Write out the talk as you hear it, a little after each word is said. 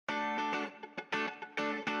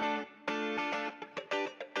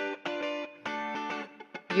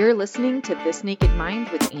You're listening to This Naked Mind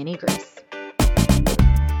with Annie Grace.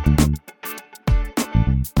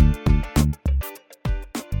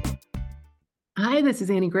 Hi, this is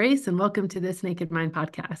Annie Grace, and welcome to This Naked Mind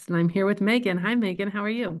podcast. And I'm here with Megan. Hi, Megan. How are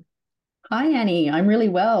you? Hi, Annie. I'm really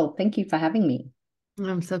well. Thank you for having me.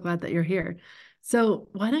 I'm so glad that you're here. So,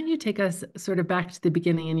 why don't you take us sort of back to the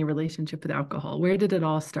beginning in your relationship with alcohol? Where did it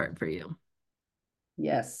all start for you?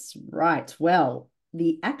 Yes, right. Well,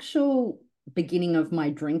 the actual beginning of my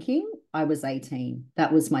drinking, I was 18.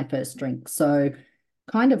 That was my first drink. So,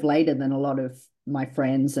 kind of later than a lot of my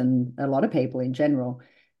friends and a lot of people in general.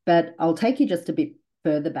 But I'll take you just a bit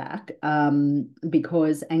further back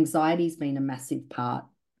because anxiety's been a massive part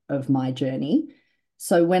of my journey.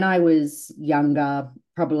 So, when I was younger,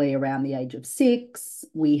 probably around the age of 6,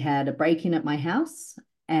 we had a break-in at my house,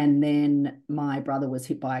 and then my brother was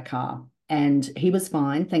hit by a car. And he was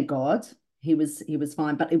fine, thank God. He was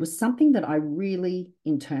fine, but it was something that I really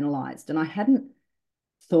internalized, and I hadn't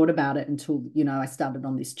thought about it until, I started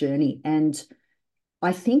on this journey. And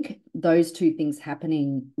I think those two things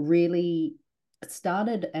happening really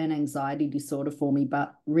started an anxiety disorder for me,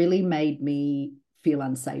 but really made me feel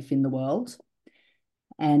unsafe in the world.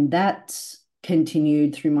 And that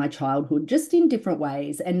continued through my childhood, just in different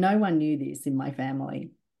ways. And no one knew this in my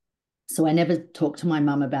family. So I never talked to my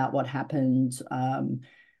mum about what happened.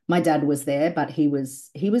 My dad was there, but he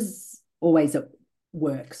was always at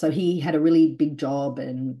work. So he had a really big job,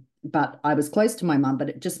 but I was close to my mum, but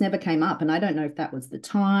it just never came up. And I don't know if that was the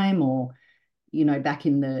time, or, back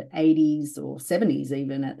in the 80s or 70s,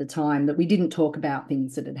 even at the time, that we didn't talk about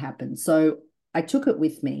things that had happened. So I took it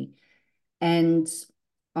with me, and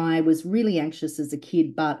I was really anxious as a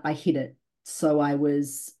kid, but I hid it. So I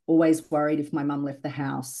was always worried if my mum left the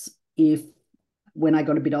house. If When I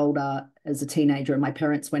got a bit older as a teenager and my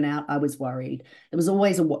parents went out, I was worried. There was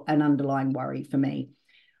always an underlying worry for me.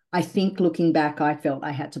 I think looking back, I felt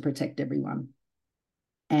I had to protect everyone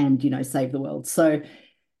and, save the world. So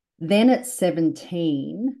then at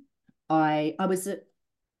 17, I was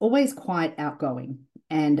always quite outgoing.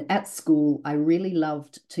 And at school, I really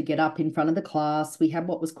loved to get up in front of the class. We had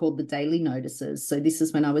what was called the daily notices. So this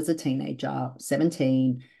is when I was a teenager,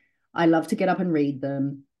 17. I loved to get up and read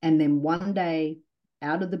them. And then one day,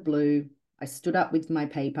 out of the blue, I stood up with my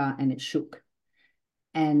paper and it shook.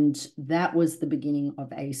 And that was the beginning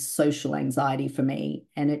of a social anxiety for me.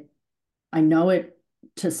 And I know it,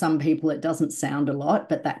 to some people, it doesn't sound a lot,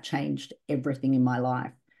 but that changed everything in my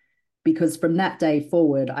life. Because from that day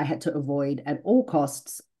forward, I had to avoid at all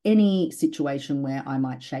costs any situation where I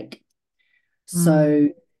might shake. So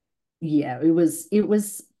yeah, it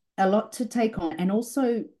was a lot to take on. And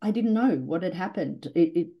also, I didn't know what had happened.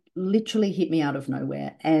 It literally hit me out of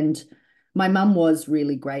nowhere. And my mum was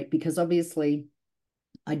really great, because obviously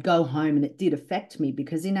I'd go home and it did affect me,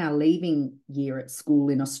 because in our leaving year at school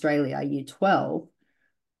in Australia, year 12,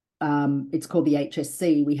 it's called the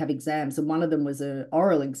HSC. We have exams, and one of them was an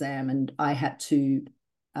oral exam, and I had to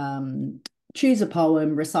choose a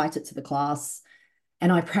poem, recite it to the class,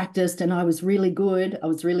 and I practiced, and I was really good. I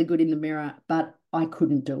was really good in the mirror, but I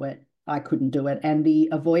couldn't do it. I couldn't do it. And the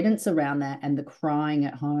avoidance around that and the crying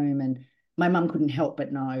at home, and my mum couldn't help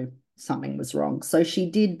but know something was wrong. So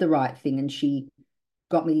she did the right thing, and she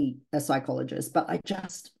got me a psychologist, but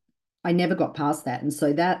I never got past that. And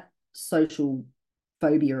so that social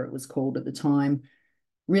phobia, it was called at the time,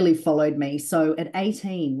 really followed me. So at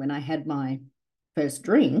 18, when I had my first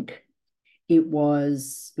drink, it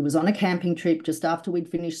was on a camping trip just after we'd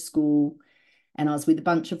finished school, and I was with a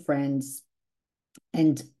bunch of friends.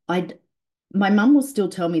 And my mum will still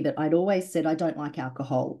tell me that I'd always said I don't like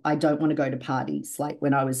alcohol. I don't want to go to parties. Like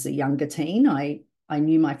when I was a younger teen, I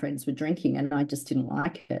knew my friends were drinking and I just didn't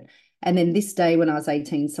like it. And then this day when I was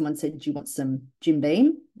 18, someone said, "Do you want some Jim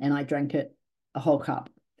Beam?" And I drank it, a whole cup,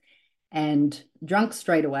 and drunk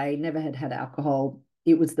straight away. Never had had alcohol.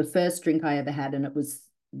 It was the first drink I ever had, and it was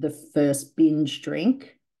the first binge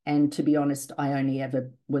drink. And to be honest, I only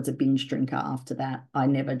ever was a binge drinker after that. I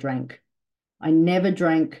never drank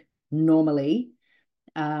normally.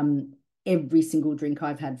 Every single drink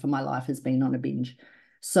I've had for my life has been on a binge.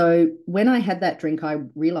 So when I had that drink, I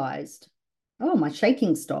realized, oh, my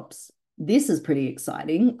shaking stops. This is pretty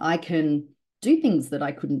exciting. I can do things that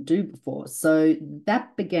I couldn't do before. So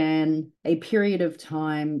that began a period of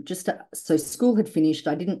time. So school had finished.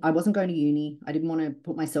 I wasn't going to uni. I didn't want to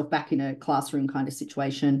put myself back in a classroom kind of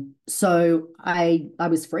situation. So I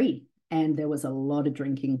was free, and there was a lot of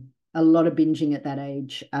drinking, a lot of binging at that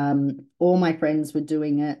age. All my friends were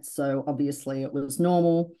doing it, so obviously it was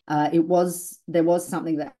normal. There was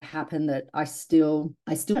something that happened that I still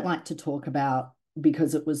don't like to talk about,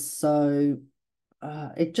 because it was so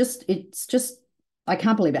it's just, I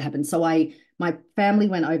can't believe it happened. So my family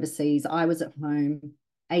went overseas. I was at home,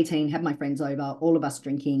 18, had my friends over, all of us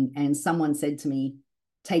drinking. And someone said to me,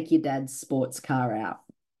 take your dad's sports car out.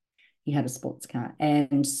 He had a sports car.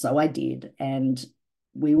 And so I did. And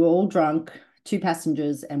we were all drunk, 2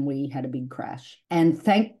 passengers, and we had a big crash. And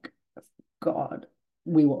thank God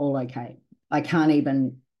we were all okay. I can't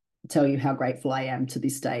even tell you how grateful I am to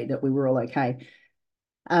this day that we were all okay.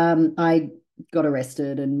 I got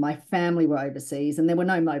arrested and my family were overseas and there were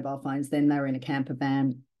no mobile phones then. They were in a camper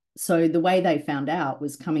van. So the way they found out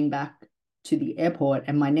was coming back to the airport,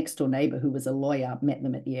 and my next door neighbor, who was a lawyer, met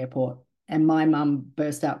them at the airport. And my mum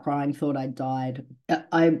burst out crying, thought I'd died.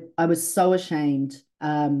 I was so ashamed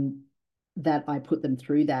that I put them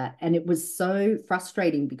through that. And it was so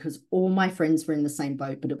frustrating because all my friends were in the same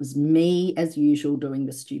boat, but it was me, as usual, doing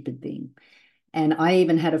the stupid thing. And I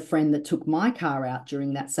even had a friend that took my car out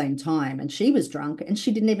during that same time, and she was drunk and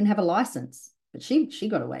she didn't even have a license, but she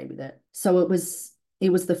got away with it. So it was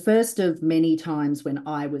the first of many times when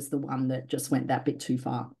I was the one that just went that bit too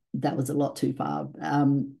far. That was a lot too far.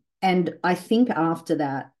 And I think after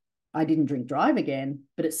that, I didn't drink drive again,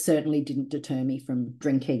 but it certainly didn't deter me from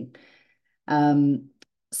drinking.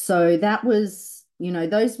 So that was,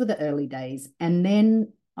 those were the early days. And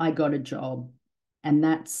then I got a job. And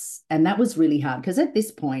that was really hard because at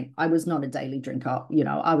this point, I was not a daily drinker.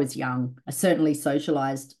 I was young. I certainly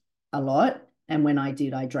socialized a lot. And when I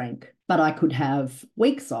did, I drank, but I could have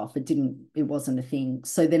weeks off. It wasn't a thing.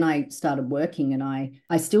 So then I started working and I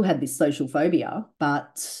still had this social phobia,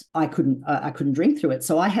 but I couldn't drink through it.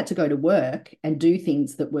 So I had to go to work and do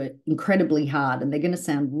things that were incredibly hard. And they're going to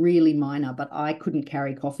sound really minor, but I couldn't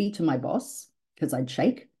carry coffee to my boss because I'd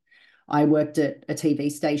shake. I worked at a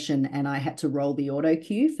TV station and I had to roll the auto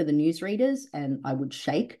cue for the newsreaders and I would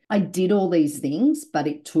shake. I did all these things, but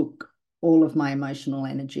it took all of my emotional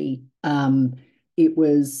energy.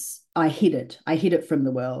 I hid it from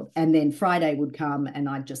the world. And then Friday would come and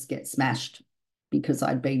I'd just get smashed because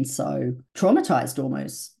I'd been so traumatized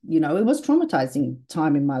almost. It was traumatizing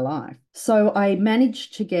time in my life. So I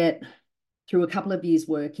managed to get through a couple of years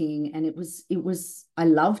working, and I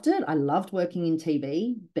loved it. I loved working in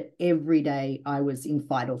TV, but every day I was in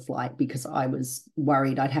fight or flight because I was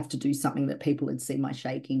worried I'd have to do something that people would see my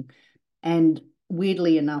shaking. And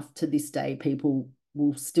weirdly enough, to this day, people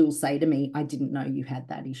will still say to me, I didn't know you had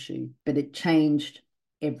that issue, but it changed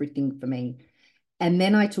everything for me. And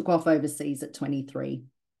then I took off overseas at 23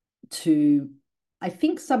 to, I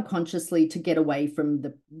think subconsciously, to get away from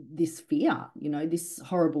this fear, this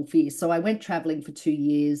horrible fear. So I went traveling for 2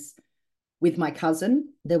 years with my cousin.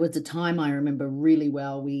 There was a time I remember really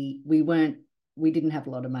well. We didn't have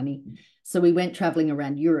a lot of money. So we went traveling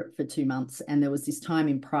around Europe for 2 months. And there was this time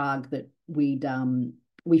in Prague that we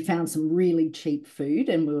found some really cheap food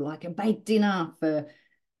and we were like, a baked dinner for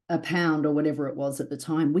 £1 or whatever it was at the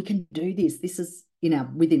time. We can do this. This is,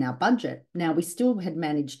 within our budget. Now we still had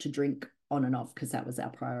managed to drink on and off because that was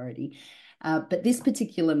our priority. But this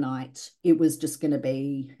particular night, it was just going to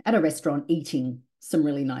be at a restaurant eating some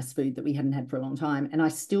really nice food that we hadn't had for a long time. And I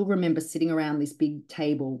still remember sitting around this big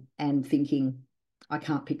table and thinking, I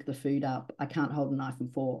can't pick the food up. I can't hold a knife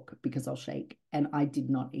and fork because I'll shake. And I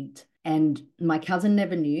did not eat. And my cousin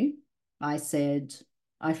never knew. I said,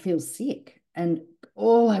 I feel sick. And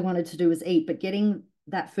all I wanted to do was eat, but getting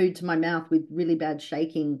that food to my mouth with really bad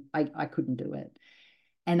shaking, I couldn't do it.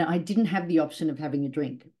 And I didn't have the option of having a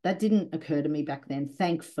drink. That didn't occur to me back then.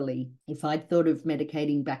 Thankfully, if I'd thought of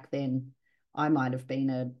medicating back then, I might have been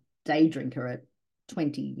a day drinker at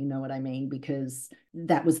 20, you know what I mean? Because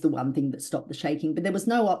that was the one thing that stopped the shaking. But there was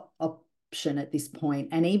no option at this point.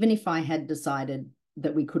 And even if I had decided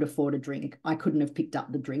that we could afford a drink, I couldn't have picked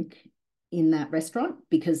up the drink in that restaurant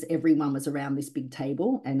because everyone was around this big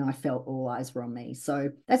table and I felt all eyes were on me. So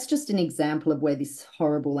that's just an example of where this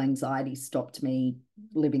horrible anxiety stopped me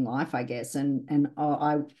living life, I guess. And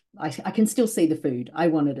I can still see the food. I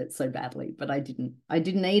wanted it so badly, but I didn't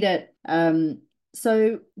eat it.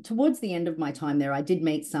 So towards the end of my time there, I did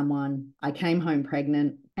meet someone. I came home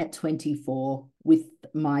pregnant at 24 with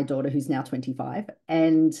my daughter, who's now 25.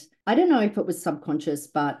 And I don't know if it was subconscious,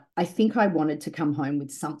 but I think I wanted to come home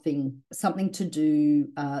with something to do,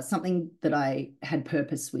 something that I had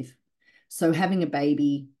purpose with. So having a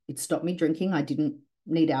baby, it stopped me drinking. I didn't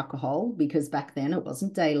need alcohol because back then it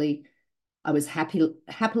wasn't daily. I was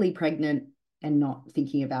happily pregnant and not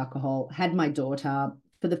thinking of alcohol. Had my daughter.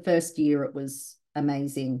 For the first year, it was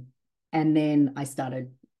amazing. And then I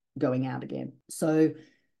started going out again. So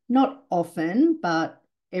not often, but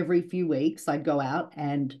every few weeks I'd go out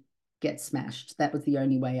and get smashed. That was the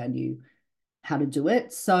only way I knew. how to do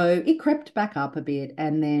it. So it crept back up a bit,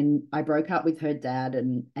 and then I broke up with her dad,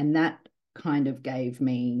 and that kind of gave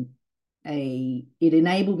me it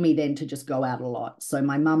enabled me then to just go out a lot. So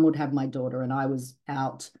my mum would have my daughter, and I was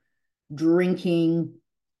out drinking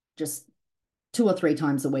just 2 or 3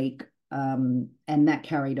 times a week. And that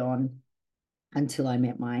carried on until I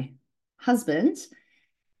met my husband.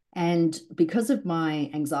 And because of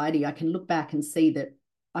my anxiety, I can look back and see that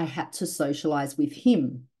I had to socialize with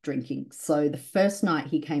him drinking. So the first night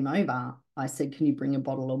he came over, I said, "Can you bring a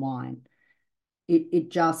bottle of wine?"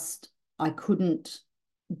 It just, I couldn't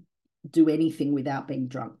do anything without being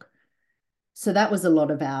drunk. So that was a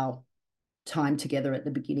lot of our time together at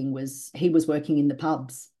the beginning. Was he was working in the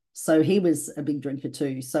pubs. So he was a big drinker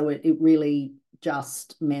too. So it really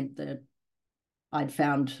just meant that I'd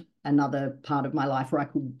found another part of my life where I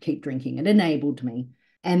could keep drinking. It enabled me.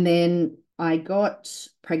 And then I got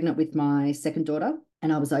pregnant with my second daughter,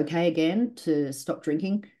 and I was okay again to stop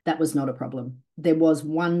drinking. That was not a problem. There was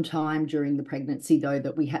one time during the pregnancy, though,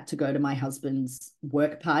 that we had to go to my husband's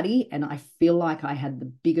work party, and I feel like I had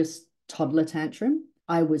the biggest toddler tantrum.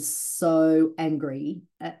 I was so angry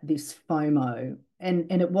at this FOMO.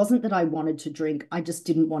 And it wasn't that I wanted to drink. I just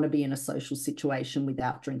didn't want to be in a social situation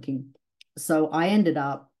without drinking. So I ended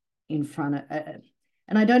up in front of,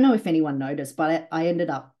 and I don't know if anyone noticed, but I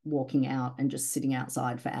ended up walking out and just sitting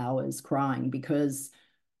outside for hours crying, because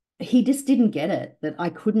he just didn't get it, that I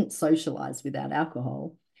couldn't socialize without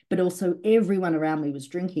alcohol, but also everyone around me was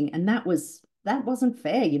drinking. And that wasn't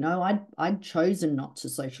fair. You know, I'd chosen not to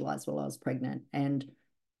socialize while I was pregnant. And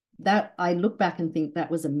that, I look back and think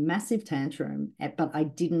that was a massive tantrum, but I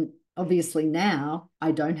didn't. Obviously now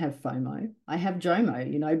I don't have FOMO, I have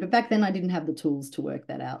JOMO, you know, but back then I didn't have the tools to work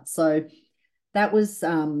that out. So that was,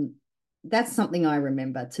 that's something I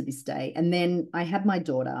remember to this day. And then I had my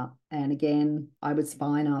daughter, and again, I was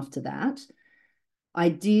fine after that. I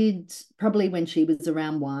did, probably when she was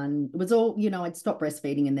around 1, it was all, you know, I'd stop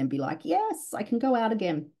breastfeeding and then be like, yes, I can go out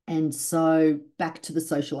again. And so back to the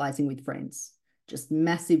socializing with friends. Just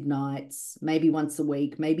massive nights, maybe once a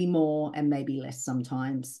week, maybe more and maybe less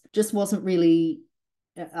sometimes. Just wasn't really,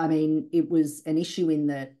 I mean, it was an issue in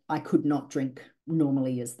that I could not drink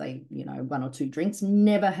normally, as they, you know, 1 or 2 drinks.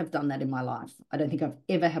 Never have done that in my life. I don't think I've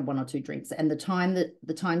ever had 1 or 2 drinks. And the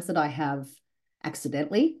times that I have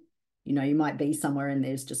accidentally, you know, you might be somewhere and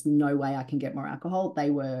there's just no way I can get more alcohol, they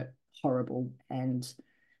were horrible. And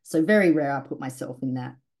so very rare I put myself in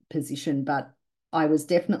that position, but I was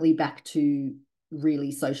definitely back to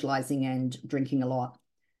really socializing and drinking a lot.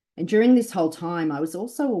 And during this whole time, I was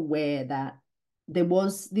also aware that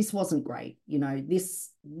this wasn't great. You know, this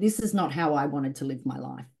is not how I wanted to live my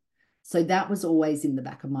life. So that was always in the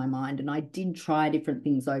back of my mind. And I did try different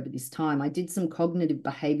things over this time. I did some cognitive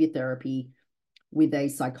behavior therapy with a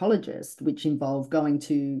psychologist, which involved going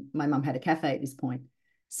to, my mum had a cafe at this point,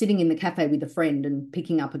 sitting in the cafe with a friend and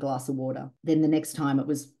picking up a glass of water. Then the next time it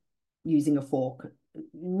was using a fork.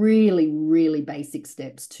 Really, really basic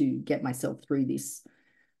steps to get myself through this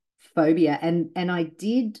phobia. And I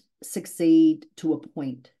did succeed to a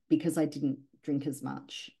point, because I didn't drink as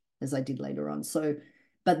much as I did later on. So,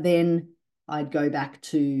 but then I'd go back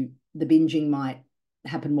to the binging might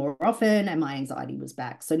happen more often, and my anxiety was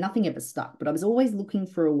back. So nothing ever stuck, but I was always looking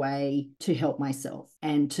for a way to help myself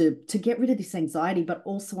and to get rid of this anxiety. But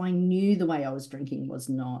also I knew the way I was drinking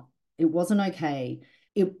it wasn't okay.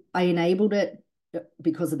 I enabled it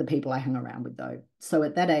because of the people I hung around with, though. So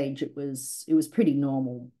at that age, it was pretty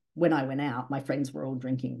normal. When I went out, my friends were all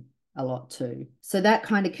drinking a lot too. So that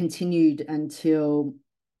kind of continued until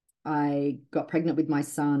I got pregnant with my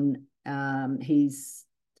son. He's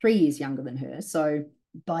 3 years younger than her. So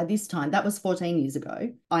by this time, that was 14 years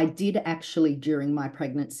ago, I did actually, during my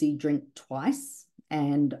pregnancy, drink twice.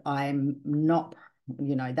 And I'm not,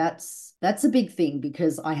 you know, that's a big thing,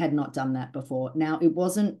 because I had not done that before. Now, it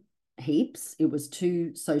wasn't heaps. It was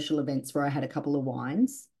 2 social events where I had a couple of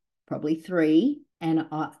wines, probably 3, and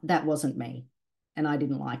that wasn't me. And I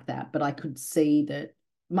didn't like that, but I could see that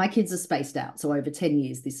my kids are spaced out. So over 10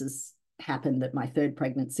 years, this has happened, that my 3rd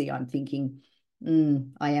pregnancy, I'm thinking,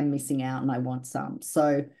 I am missing out and I want some.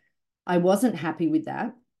 So I wasn't happy with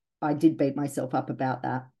that. I did beat myself up about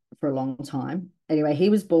that for a long time. Anyway, he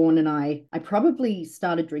was born, and I probably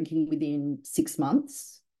started drinking within 6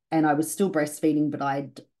 months, and I was still breastfeeding, but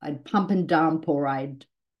I'd pump and dump, or I'd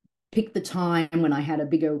pick the time when I had a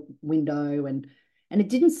bigger window, and it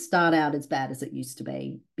didn't start out as bad as it used to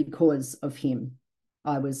be because of him.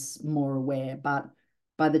 I was more aware, but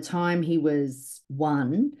by the time he was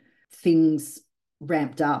 1, things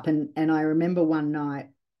ramped up. And I remember one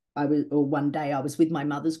day I was with my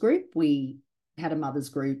mother's group. We had a mother's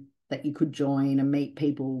group that you could join and meet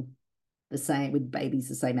people the same, with babies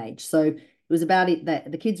the same age. So it was about it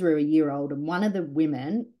that the kids were a year old, and one of the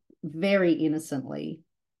women very innocently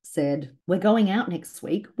said, "We're going out next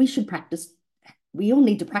week. We should practice. We all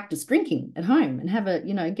need to practice drinking at home and have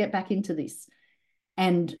a, get back into this."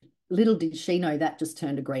 And little did she know that just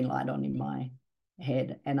turned a green light on in my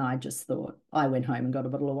head. And I just thought, I went home and got a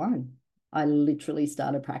bottle of wine. I literally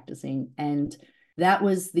started practicing, and that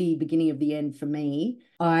was the beginning of the end for me.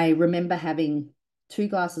 I remember having 2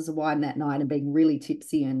 glasses of wine that night and being really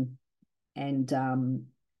tipsy, and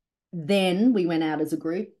then we went out as a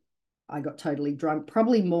group. I got totally drunk,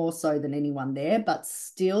 probably more so than anyone there, but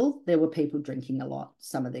still there were people drinking a lot,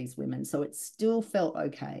 some of these women. So it still felt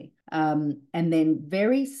okay. And then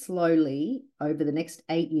very slowly over the next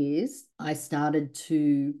 8 years, I started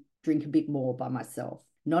to drink a bit more by myself.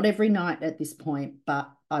 Not every night at this point,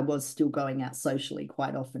 but I was still going out socially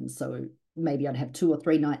quite often. So maybe I'd have 2 or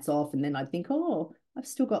 3 nights off, and then I'd think, oh, I've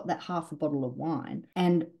still got that half a bottle of wine.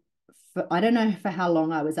 And I don't know for how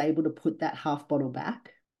long I was able to put that half bottle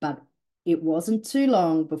back, but it wasn't too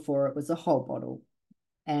long before it was a whole bottle.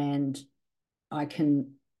 And I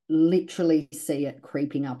can literally see it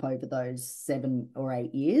creeping up over those 7 or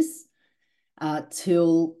 8 years.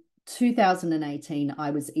 Till 2018,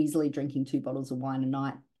 I was easily drinking 2 bottles of wine a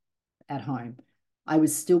night at home. I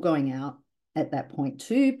was still going out at that point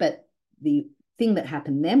too, but the thing that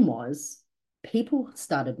happened then was people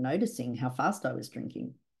started noticing how fast I was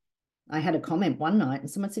drinking. I had a comment one night and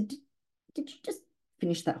someone said, did you just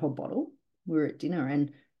finish that whole bottle? We were at dinner,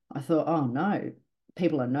 and I thought, oh no,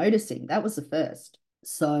 people are noticing. That was the first.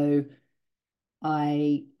 So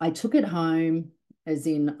I took it home, as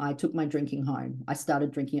in I took my drinking home. I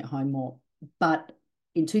started drinking at home more. But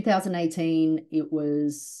in 2018, it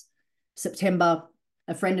was September,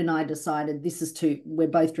 a friend and I decided we're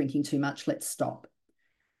both drinking too much, let's stop.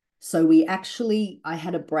 So I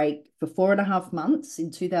had a break for 4.5 months in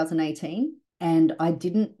 2018, and I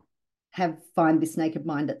didn't find This Naked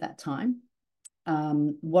Mind at that time.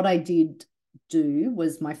 What I did do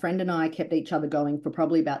was my friend and I kept each other going for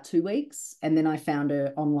probably about 2 weeks. And then I found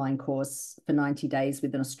an online course for 90 days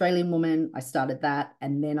with an Australian woman. I started that.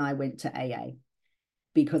 And then I went to AA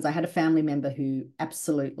because I had a family member who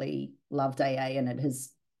absolutely loved AA, and it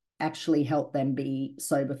has actually helped them be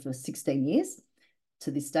sober for 16 years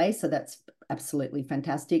to this day. So that's absolutely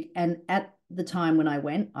fantastic. And at the time when I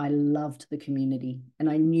went, I loved the community, and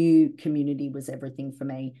I knew community was everything for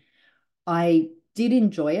me. I did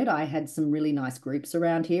enjoy it. I had some really nice groups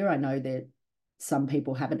around here. I know that some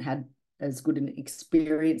people haven't had as good an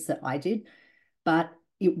experience that I did, but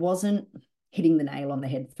it wasn't hitting the nail on the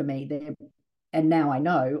head for me there. And now I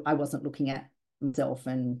know I wasn't looking at myself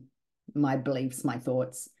and my beliefs, my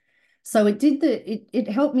thoughts. So it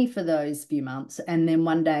helped me for those few months. And then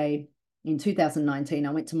one day in 2019,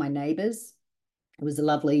 I went to my neighbours. It was a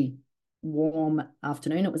lovely warm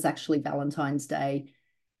afternoon. It was actually Valentine's Day.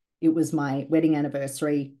 It was my wedding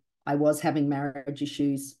anniversary. I was having marriage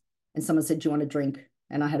issues, and someone said, do you want a drink?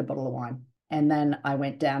 And I had a bottle of wine. And then I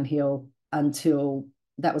went downhill until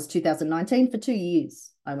that was 2019. For 2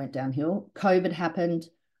 years, I went downhill. COVID happened.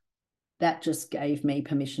 That just gave me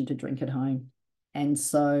permission to drink at home. And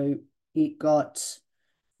so it got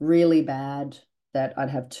really bad that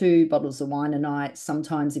I'd have 2 bottles of wine a night.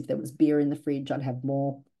 Sometimes if there was beer in the fridge, I'd have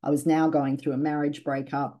more. I was now going through a marriage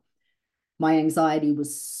breakup. My anxiety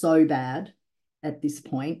was so bad at this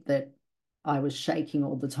point that I was shaking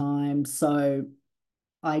all the time. So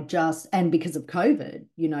and because of COVID,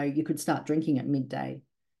 you could start drinking at midday.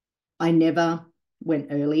 I never went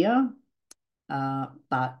earlier,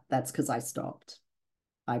 but that's because I stopped.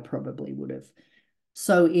 I probably would have.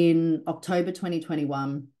 So in October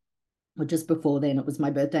 2021, or just before then, it was my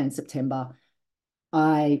birthday in September,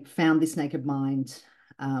 I found This Naked Mind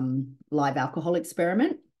live alcohol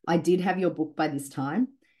experiment. I did have your book by this time,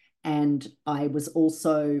 and I was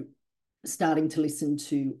also starting to listen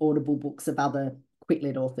to Audible books of other Quit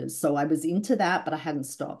Lit authors. So I was into that, but I hadn't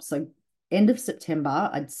stopped. So end of September,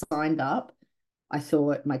 I'd signed up. I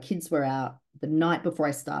thought my kids were out. The night before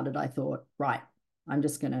I started, I thought, right, I'm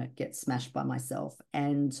just going to get smashed by myself.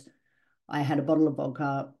 And I had a bottle of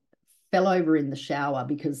vodka, fell over in the shower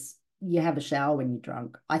because you have a shower when you're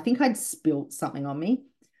drunk. I think I'd spilt something on me.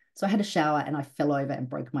 So I had a shower and I fell over and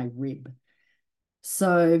broke my rib.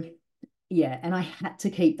 So yeah, and I had to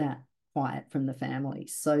keep that quiet from the family.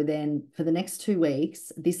 So then for the next 2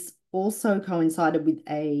 weeks, this also coincided with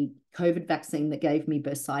a COVID vaccine that gave me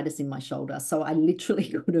bursitis in my shoulder. So I literally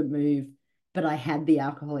couldn't move, but I had the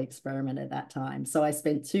alcohol experiment at that time. So I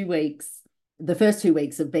spent 2 weeks, the first 2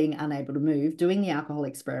 weeks of being unable to move, doing the alcohol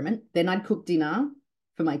experiment. Then I'd cook dinner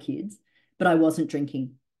for my kids, but I wasn't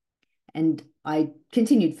drinking. And I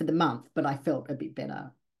continued for the month, but I felt a bit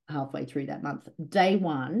better halfway through that month. Day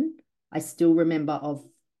one, I still remember of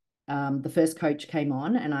the first coach came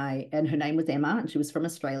on, and her name was Emma, and she was from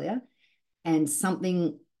Australia, and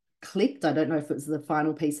something clicked. I don't know if it was the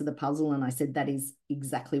final piece of the puzzle, and I said, that is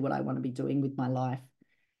exactly what I want to be doing with my life.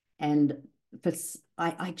 And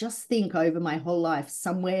I just think over my whole life,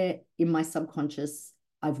 somewhere in my subconscious,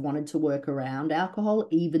 I've wanted to work around alcohol,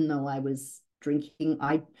 even though I was drinking.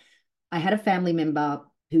 I had a family member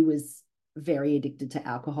who was very addicted to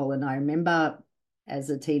alcohol, and I remember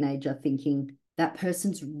as a teenager thinking, that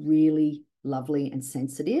person's really lovely and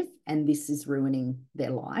sensitive, and this is ruining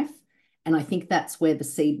their life. And I think that's where the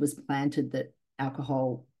seed was planted, that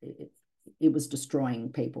alcohol, it was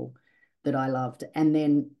destroying people that I loved. And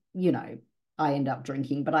then, you know, I end up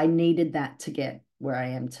drinking, but I needed that to get where I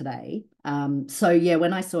am today. So yeah,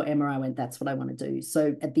 when I saw Emma, I went, that's what I want to do.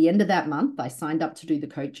 So at the end of that month, I signed up to do the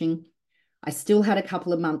coaching. I still had a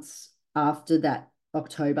couple of months after that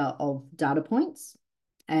October of data points.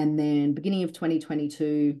 And then beginning of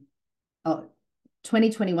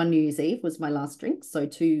 2021 New Year's Eve was my last drink. So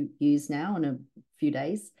 2 years now and a few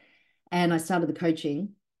days. And I started the coaching,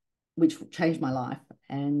 which changed my life.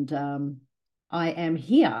 And I am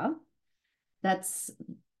here. That's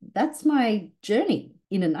my journey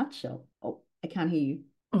in a nutshell. Oh, I can't hear you.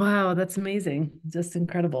 Wow, that's amazing. Just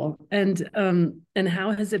incredible. And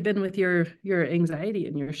how has it been with your anxiety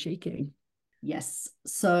and your shaking? Yes.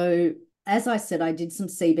 So as I said, I did some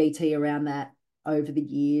CBT around that over the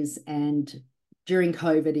years, and during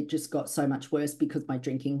COVID, it just got so much worse because my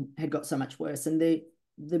drinking had got so much worse. And the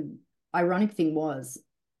ironic thing was,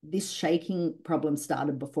 this shaking problem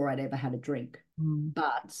started before I'd ever had a drink,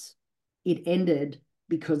 but it ended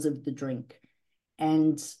because of the drink.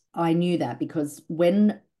 And I knew that because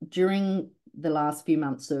during the last few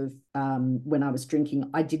months of when I was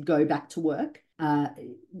drinking, I did go back to work.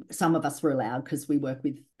 Some of us were allowed because we work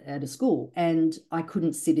at a school, and I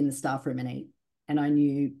couldn't sit in the staff room and eat. And I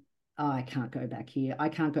knew, oh, I can't go back here. I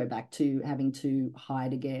can't go back to having to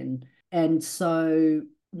hide again. And so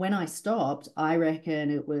when I stopped, I reckon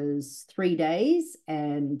it was 3 days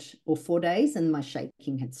or 4 days, and my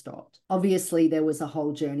shaking had stopped. Obviously, there was a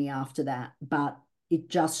whole journey after that, but it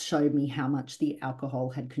just showed me how much the alcohol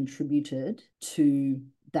had contributed to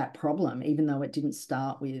that problem, even though it didn't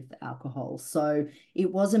start with alcohol. So it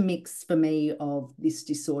was a mix for me of this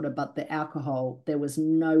disorder, but the alcohol, there was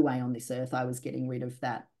no way on this earth I was getting rid of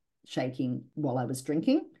that shaking while I was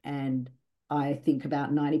drinking. And I think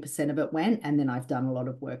about 90% of it went, and then I've done a lot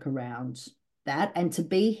of work around that. And to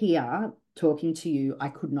be here talking to you, I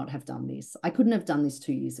could not have done this. I couldn't have done this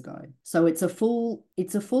 2 years ago. So it's a full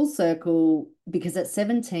circle, because at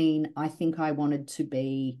 17, I think I wanted to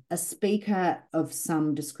be a speaker of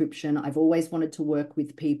some description. I've always wanted to work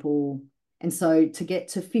with people. And so to get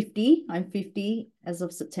to 50, I'm 50 as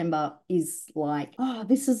of September, is like, oh,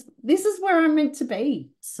 this is where I'm meant to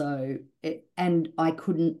be. So and I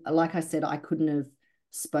couldn't, like I said, I couldn't have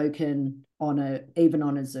spoken even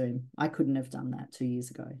on a Zoom. I couldn't have done that 2 years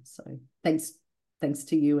ago. So thanks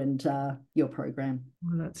to you and your program.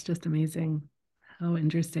 Well, that's just amazing. How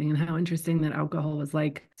interesting, and how interesting that alcohol was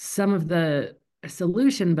like some of the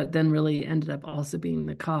solution, but then really ended up also being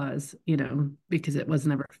the cause, because it was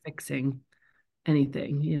never fixing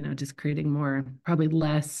anything, just creating more, probably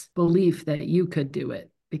less belief that you could do it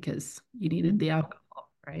because you needed the alcohol,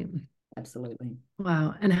 right? Absolutely.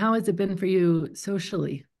 Wow. And how has it been for you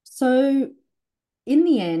socially? So in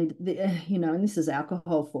the end, and this is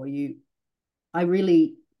alcohol for you, I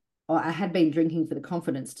had been drinking for the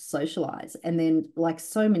confidence to socialize. And then, like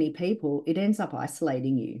so many people, it ends up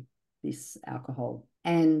isolating you, this alcohol.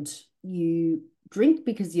 And you drink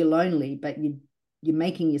because you're lonely, but you're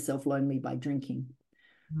making yourself lonely by drinking.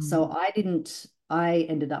 So I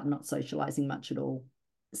ended up not socializing much at all.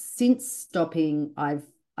 Since stopping, I've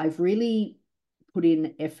really put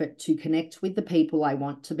in effort to connect with the people I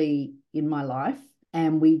want to be in my life.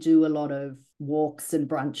 And we do a lot of walks and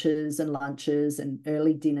brunches and lunches and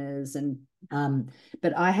early dinners.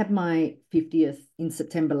 But I had my 50th in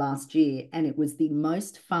September last year, and it was the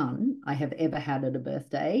most fun I have ever had at a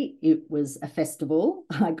birthday. It was a festival,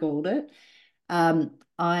 I called it.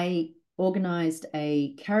 I organized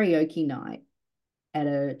a karaoke night at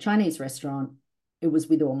a Chinese restaurant. It was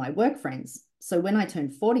with all my work friends. So when I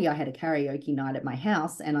turned 40, I had a karaoke night at my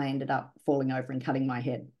house, and I ended up falling over and cutting my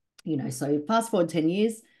head. So fast forward 10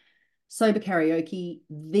 years, sober karaoke,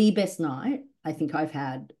 the best night I think I've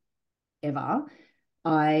had ever.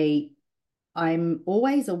 I'm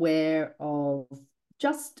always aware of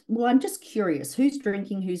I'm just curious who's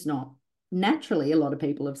drinking, who's not. naturally, a lot of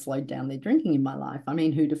people have slowed down their drinking in my life. I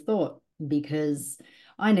mean, who'd have thought? Because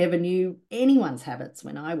I never knew anyone's habits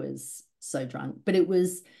when I was so drunk. But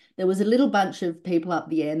there was a little bunch of people up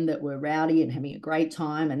the end that were rowdy and having a great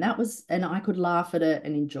time, and I could laugh at it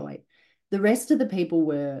and enjoy it. The rest of the people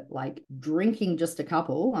were like drinking just a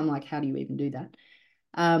couple. I'm like, how do you even do that?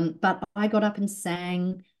 But I got up and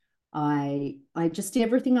sang. I just did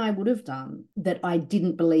everything I would have done that I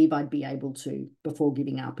didn't believe I'd be able to before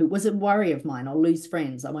giving up. It was a worry of mine. I'll lose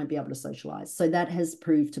friends. I won't be able to socialize. So that has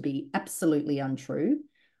proved to be absolutely untrue.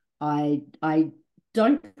 I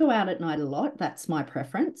don't go out at night a lot. That's my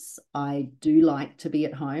preference. I do like to be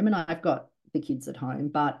at home, and I've got the kids at home,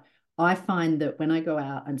 but I find that when I go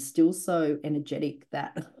out, I'm still so energetic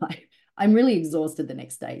that I'm really exhausted the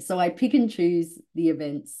next day. So I pick and choose the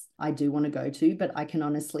events I do want to go to, but I can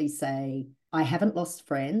honestly say I haven't lost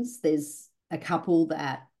friends. There's a couple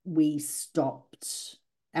that we stopped,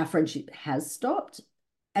 our friendship has stopped.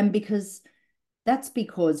 And that's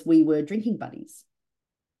because we were drinking buddies.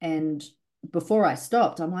 And before I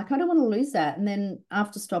stopped, I'm like, I don't want to lose that. And then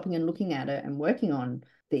after stopping and looking at it and working on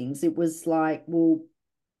things, it was like, well,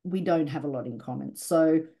 we don't have a lot in common.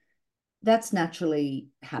 So that's naturally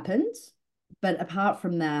happened. But apart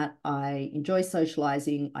from that, I enjoy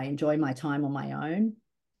socializing. I enjoy my time on my own.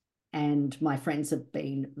 And my friends have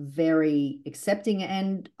been very accepting.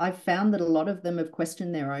 And I've found that a lot of them have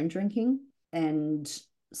questioned their own drinking. And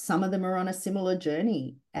some of them are on a similar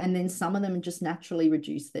journey. And then some of them just naturally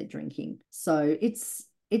reduce their drinking. So it's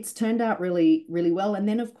turned out really, really well. And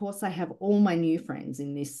then, of course, I have all my new friends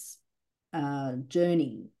in this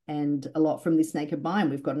journey, and a lot from This Naked Mind.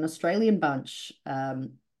 We've got an Australian bunch,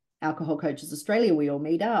 Alcohol Coaches Australia. We all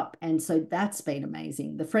meet up, and so that's been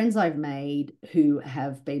amazing. The friends I've made who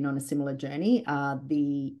have been on a similar journey are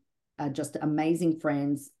just amazing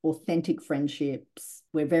friends, authentic friendships.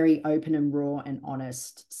 We're very open and raw and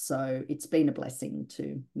honest, so it's been a blessing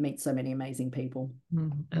to meet so many amazing people.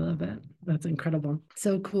 I love it. That's incredible.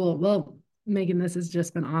 So cool. Well, Megan, this has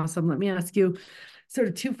just been awesome. Let me ask you sort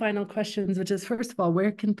of two final questions, which is, first of all,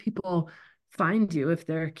 where can people find you if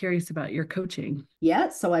they're curious about your coaching? Yeah,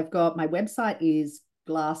 so I've got, my website is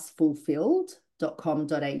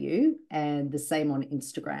glassfulfilled.com.au, and the same on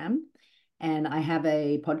Instagram. And I have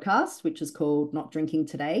a podcast, which is called Not Drinking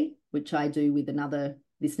Today, which I do with another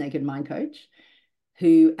This Naked Mind coach,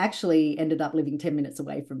 who actually ended up living 10 minutes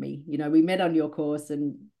away from me. You know, we met on your course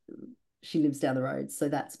and she lives down the road. So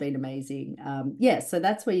that's been amazing. So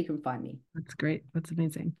that's where you can find me. That's great. That's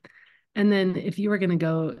amazing. And then if you were going to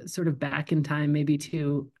go sort of back in time, maybe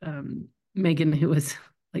to Megan, who was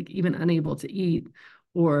like even unable to eat,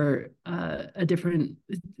 or a different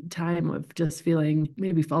time of just feeling,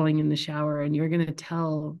 maybe falling in the shower, and you're going to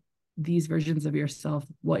tell these versions of yourself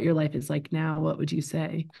what your life is like now, what would you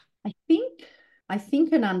say? I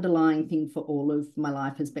think an underlying thing for all of my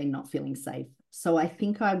life has been not feeling safe. So I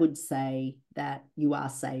think I would say that you are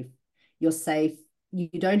safe. You're safe. You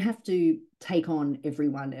don't have to take on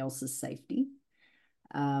everyone else's safety.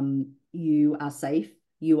 You are safe.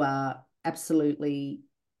 You are absolutely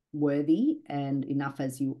worthy and enough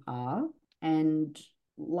as you are. And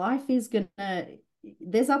life is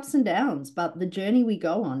there's ups and downs, but the journey we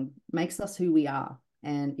go on makes us who we are,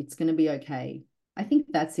 and it's going to be okay. I think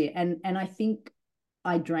that's it. And I think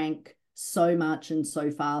I drank so much and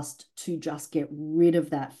so fast to just get rid of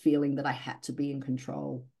that feeling that I had to be in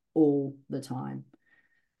control all the time.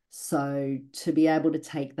 So to be able to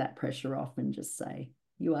take that pressure off and just say,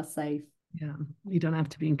 you are safe. Yeah, you don't have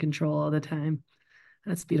to be in control all the time.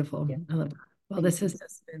 That's beautiful. Yeah. I love it. Well, this has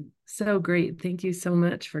just been so great. Thank you so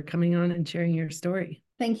much for coming on and sharing your story.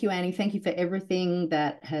 Thank you, Annie. Thank you for everything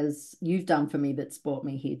that you've done for me that's brought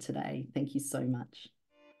me here today. Thank you so much.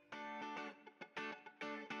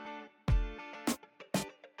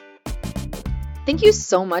 Thank you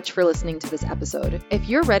so much for listening to this episode. If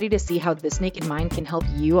you're ready to see how This Naked Mind can help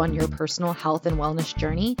you on your personal health and wellness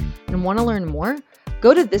journey and want to learn more,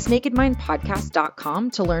 go to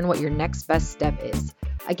thisnakedmindpodcast.com to learn what your next best step is.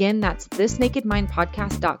 Again, that's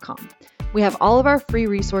thisnakedmindpodcast.com. We have all of our free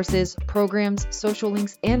resources, programs, social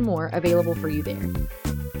links, and more available for you there.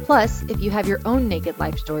 Plus, if you have your own naked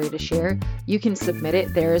life story to share, you can submit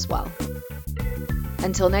it there as well.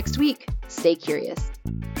 Until next week, stay curious.